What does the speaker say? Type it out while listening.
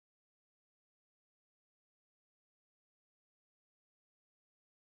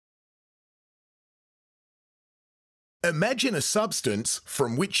Imagine a substance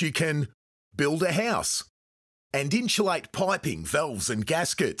from which you can build a house and insulate piping, valves and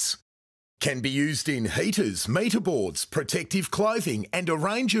gaskets. Can be used in heaters, meter boards, protective clothing and a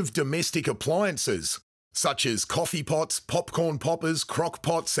range of domestic appliances, such as coffee pots, popcorn poppers, crock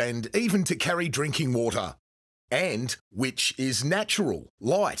pots and even to carry drinking water. And which is natural,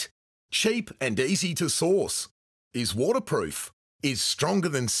 light, cheap and easy to source, is waterproof, is stronger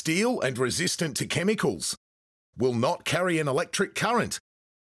than steel and resistant to chemicals, will not carry an electric current,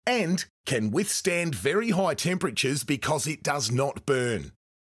 and can withstand very high temperatures because it does not burn.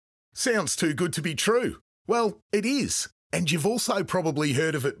 Sounds too good to be true. Well, it is, and you've also probably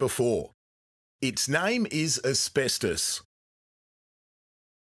heard of it before. Its name is asbestos.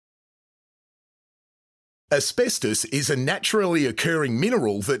 Asbestos is a naturally occurring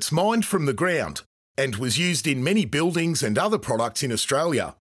mineral that's mined from the ground and was used in many buildings and other products in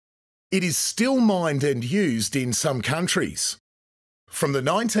Australia. It is still mined and used in some countries. From the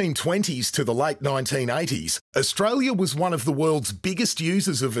 1920s to the late 1980s, Australia was one of the world's biggest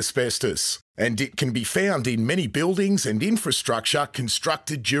users of asbestos, and it can be found in many buildings and infrastructure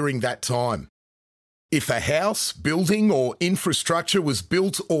constructed during that time. If a house, building or infrastructure was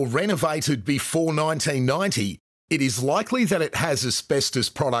built or renovated before 1990, it is likely that it has asbestos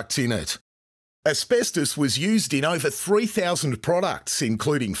products in it. Asbestos was used in over 3,000 products,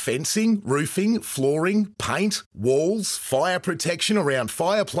 including fencing, roofing, flooring, paint, walls, fire protection around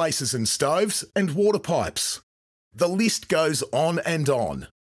fireplaces and stoves, and water pipes. The list goes on and on.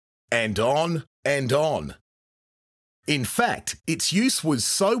 And on and on. In fact, its use was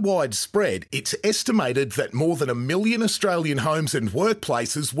so widespread, it's estimated that more than 1 million Australian homes and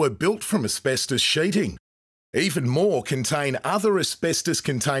workplaces were built from asbestos sheeting. Even more contain other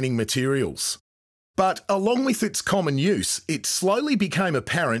asbestos-containing materials. But along with its common use, it slowly became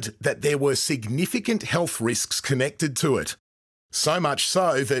apparent that there were significant health risks connected to it. So much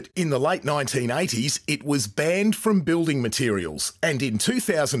so that in the late 1980s, it was banned from building materials, and in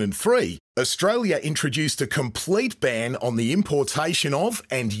 2003, Australia introduced a complete ban on the importation of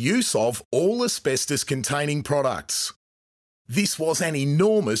and use of all asbestos-containing products. This was an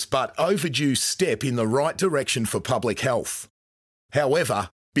enormous but overdue step in the right direction for public health. However,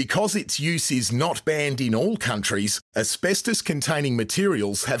 because its use is not banned in all countries, asbestos-containing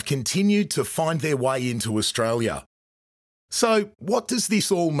materials have continued to find their way into Australia. So, what does this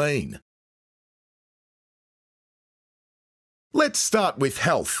all mean? Let's start with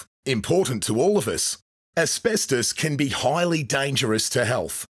health, important to all of us. Asbestos can be highly dangerous to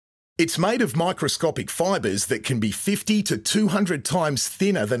health. It's made of microscopic fibres that can be 50 to 200 times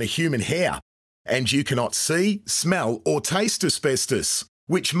thinner than a human hair, and you cannot see, smell or taste asbestos,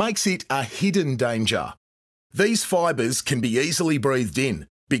 which makes it a hidden danger. These fibres can be easily breathed in,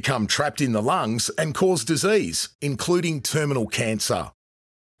 become trapped in the lungs and cause disease, including terminal cancer.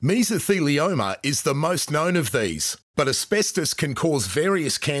 Mesothelioma is the most known of these, but asbestos can cause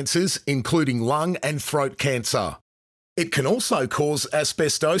various cancers, including lung and throat cancer. It can also cause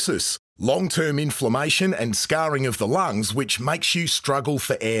asbestosis, long-term inflammation and scarring of the lungs, which makes you struggle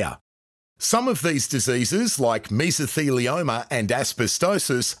for air. Some of these diseases, like mesothelioma and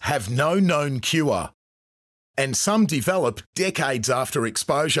asbestosis, have no known cure, and some develop decades after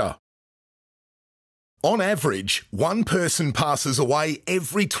exposure. On average, one person passes away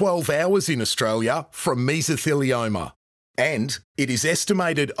every 12 hours in Australia from mesothelioma, and it is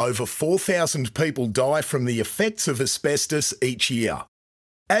estimated over 4,000 people die from the effects of asbestos each year.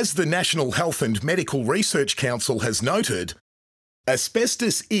 As the National Health and Medical Research Council has noted,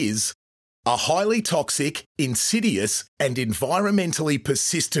 asbestos is a highly toxic, insidious and environmentally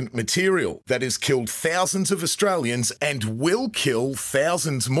persistent material that has killed thousands of Australians and will kill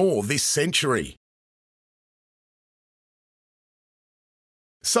thousands more this century.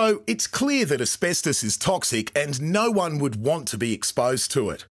 So it's clear that asbestos is toxic and no one would want to be exposed to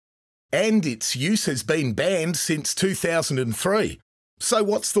it. And its use has been banned since 2003. So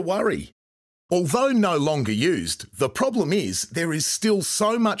what's the worry? Although no longer used, the problem is there is still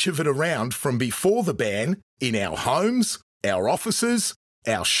so much of it around from before the ban in our homes, our offices,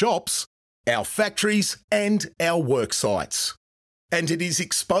 our shops, our factories and our work sites. And it is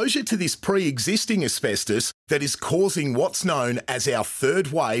exposure to this pre-existing asbestos that is causing what's known as our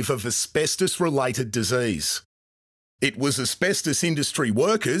third wave of asbestos-related disease. It was asbestos industry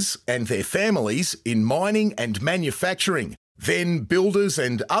workers and their families in mining and manufacturing, then builders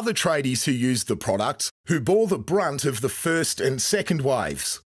and other tradies who used the products, who bore the brunt of the first and second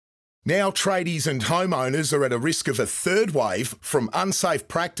waves. Now tradies and homeowners are at a risk of a third wave from unsafe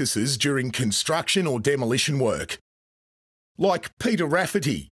practices during construction or demolition work. Like Peter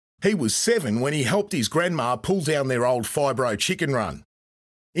Rafferty, He was 7 when he helped his grandma pull down their old fibro chicken run.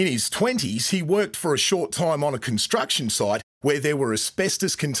 In his 20s, he worked for a short time on a construction site where there were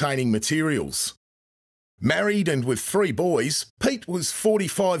asbestos-containing materials. Married and with 3 boys, Pete was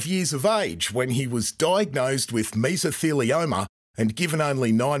 45 years of age when he was diagnosed with mesothelioma and given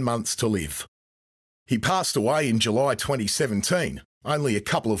only 9 months to live. He passed away in July 2017, only a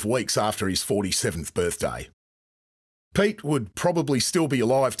couple of weeks after his 47th birthday. Pete would probably still be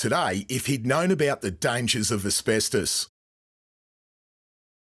alive today if he'd known about the dangers of asbestos.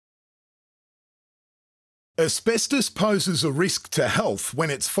 Asbestos poses a risk to health when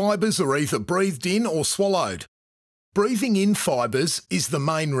its fibres are either breathed in or swallowed. Breathing in fibres is the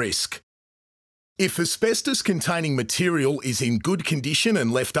main risk. If asbestos-containing material is in good condition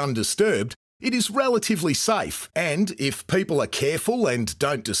and left undisturbed, it is relatively safe, and if people are careful and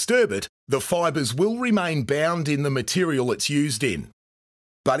don't disturb it, the fibres will remain bound in the material it's used in.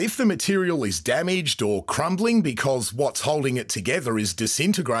 But if the material is damaged or crumbling because what's holding it together is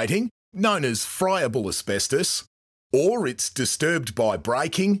disintegrating, known as friable asbestos, or it's disturbed by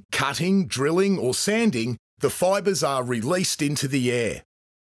breaking, cutting, drilling or sanding, the fibres are released into the air.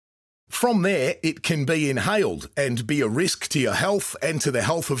 From there, it can be inhaled and be a risk to your health and to the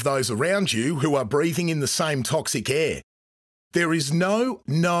health of those around you who are breathing in the same toxic air. There is no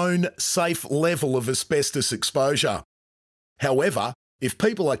known safe level of asbestos exposure. However, if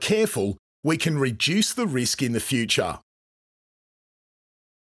people are careful, we can reduce the risk in the future.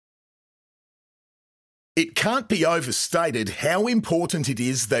 It can't be overstated how important it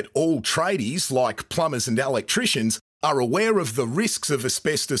is that all tradies, like plumbers and electricians, are aware of the risks of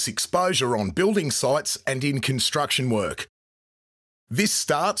asbestos exposure on building sites and in construction work. This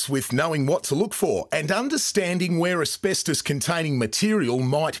starts with knowing what to look for and understanding where asbestos-containing material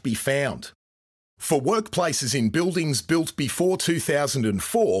might be found. For workplaces in buildings built before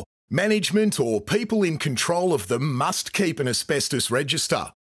 2004, management or people in control of them must keep an asbestos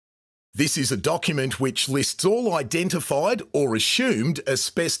register. This is a document which lists all identified or assumed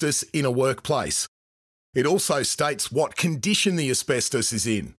asbestos in a workplace. It also states what condition the asbestos is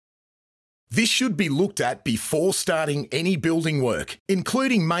in. This should be looked at before starting any building work,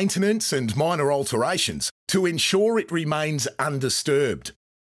 including maintenance and minor alterations, to ensure it remains undisturbed.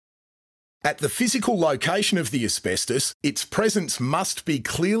 At the physical location of the asbestos, its presence must be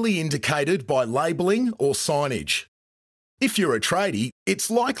clearly indicated by labelling or signage. If you're a tradie,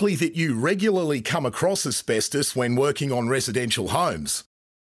 it's likely that you regularly come across asbestos when working on residential homes.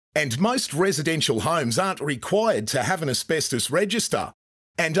 And most residential homes aren't required to have an asbestos register,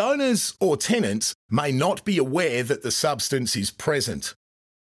 and owners or tenants may not be aware that the substance is present.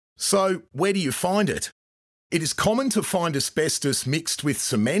 So, where do you find it? It is common to find asbestos mixed with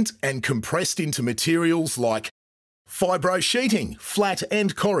cement and compressed into materials like fibro sheeting, flat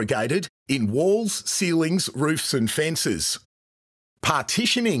and corrugated, in walls, ceilings, roofs and fences.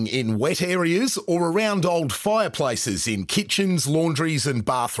 Partitioning in wet areas or around old fireplaces in kitchens, laundries and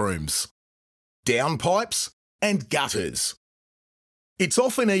bathrooms. Downpipes and gutters. It's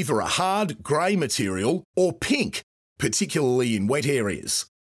often either a hard grey material or pink, particularly in wet areas.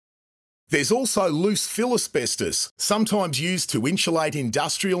 There's also loose fill asbestos, sometimes used to insulate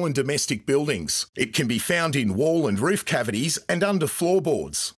industrial and domestic buildings. It can be found in wall and roof cavities and under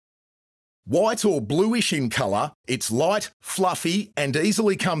floorboards. White or bluish in colour, it's light, fluffy and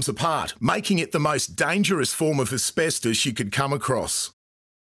easily comes apart, making it the most dangerous form of asbestos you could come across.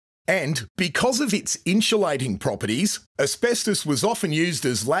 And because of its insulating properties, asbestos was often used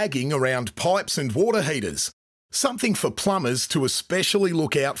as lagging around pipes and water heaters, something for plumbers to especially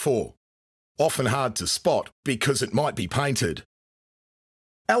look out for. Often hard to spot because it might be painted.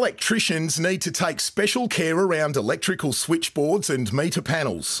 Electricians need to take special care around electrical switchboards and meter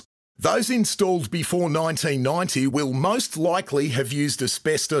panels. Those installed before 1990 will most likely have used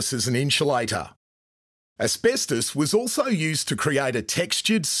asbestos as an insulator. Asbestos was also used to create a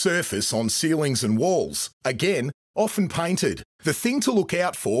textured surface on ceilings and walls, again, often painted. The thing to look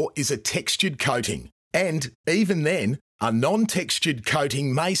out for is a textured coating, and even then, a non-textured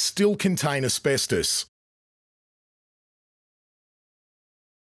coating may still contain asbestos.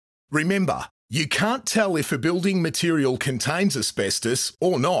 Remember, you can't tell if a building material contains asbestos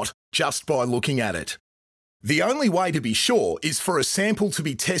or not just by looking at it. The only way to be sure is for a sample to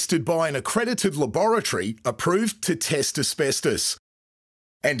be tested by an accredited laboratory approved to test asbestos.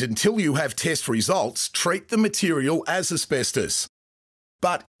 And until you have test results, treat the material as asbestos.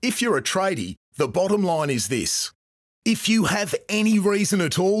 But if you're a tradie, the bottom line is this. If you have any reason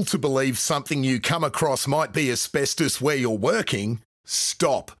at all to believe something you come across might be asbestos where you're working,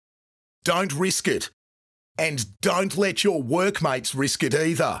 stop. Don't risk it. And don't let your workmates risk it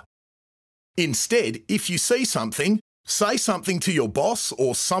either. Instead, if you see something, say something to your boss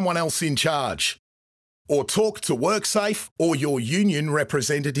or someone else in charge. Or talk to WorkSafe or your union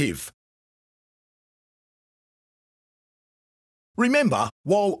representative. Remember,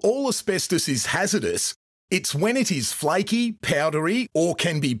 while all asbestos is hazardous, it's when it is flaky, powdery, or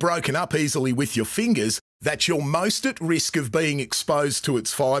can be broken up easily with your fingers that you're most at risk of being exposed to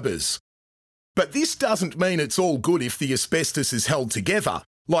its fibres. But this doesn't mean it's all good if the asbestos is held together,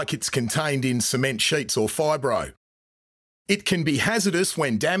 like it's contained in cement sheets or fibro. It can be hazardous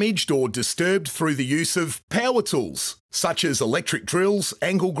when damaged or disturbed through the use of power tools, such as electric drills,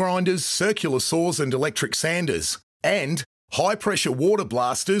 angle grinders, circular saws and electric sanders, and high-pressure water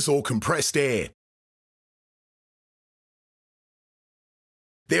blasters or compressed air.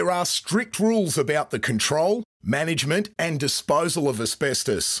 There are strict rules about the control, management and disposal of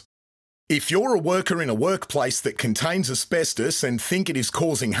asbestos. If you're a worker in a workplace that contains asbestos and think it is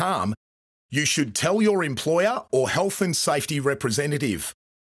causing harm, you should tell your employer or health and safety representative.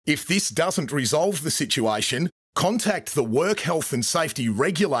 If this doesn't resolve the situation, contact the Work Health and Safety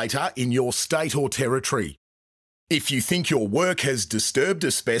Regulator in your state or territory. If you think your work has disturbed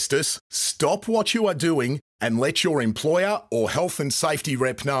asbestos, stop what you are doing and let your employer or health and safety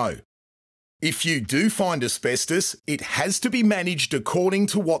rep know. If you do find asbestos, it has to be managed according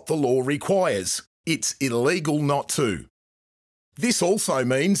to what the law requires. It's illegal not to. This also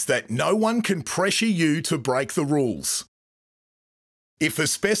means that no one can pressure you to break the rules. If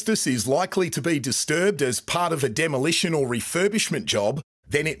asbestos is likely to be disturbed as part of a demolition or refurbishment job,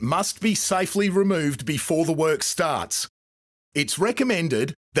 then it must be safely removed before the work starts. It's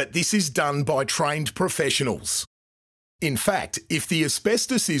recommended that this is done by trained professionals. In fact, if the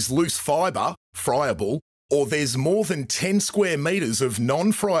asbestos is loose fibre, friable, or there's more than 10 square metres of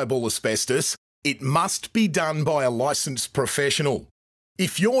non-friable asbestos, it must be done by a licensed professional.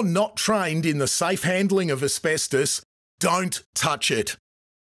 If you're not trained in the safe handling of asbestos, don't touch it.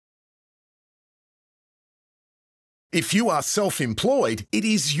 If you are self-employed, it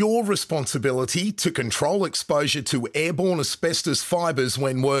is your responsibility to control exposure to airborne asbestos fibres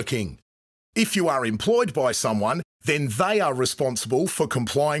when working. If you are employed by someone, then they are responsible for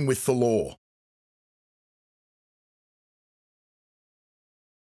complying with the law.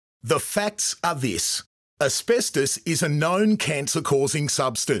 The facts are this: asbestos is a known cancer-causing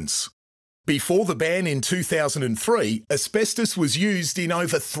substance. Before the ban in 2003, asbestos was used in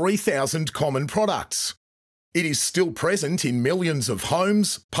over 3,000 common products. It is still present in millions of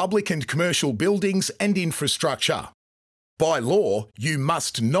homes, public and commercial buildings and infrastructure. By law, you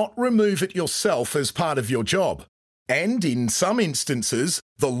must not remove it yourself as part of your job. And in some instances,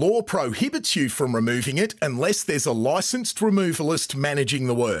 the law prohibits you from removing it unless there's a licensed removalist managing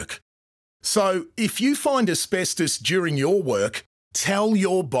the work. So, if you find asbestos during your work, tell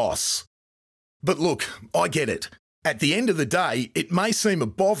your boss. But look, I get it. At the end of the day, it may seem a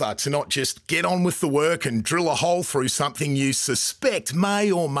bother to not just get on with the work and drill a hole through something you suspect may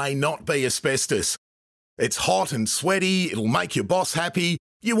or may not be asbestos. It's hot and sweaty, it'll make your boss happy,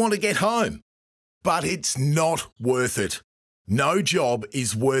 you want to get home. But it's not worth it. No job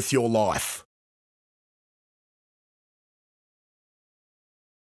is worth your life.